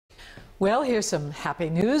Well, here's some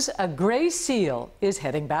happy news. A gray seal is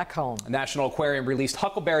heading back home. The National Aquarium released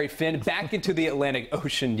Huckleberry Finn back into the Atlantic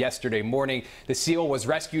Ocean yesterday morning. The seal was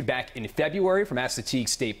rescued back in February from Assateague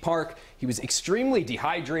State Park. He was extremely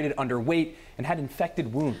dehydrated, underweight, and had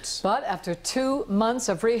infected wounds. But after 2 months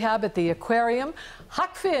of rehab at the aquarium,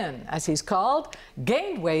 Huck Finn, as he's called,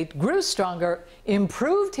 gained weight, grew stronger,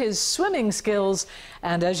 improved his swimming skills,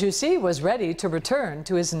 and as you see, was ready to return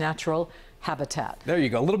to his natural habitat. There you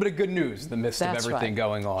go. A little bit of good news in the midst of everything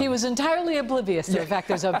going on. He was entirely oblivious to the fact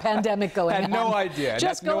there's a pandemic going on. Had no idea.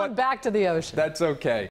 Just going back to the ocean. That's okay.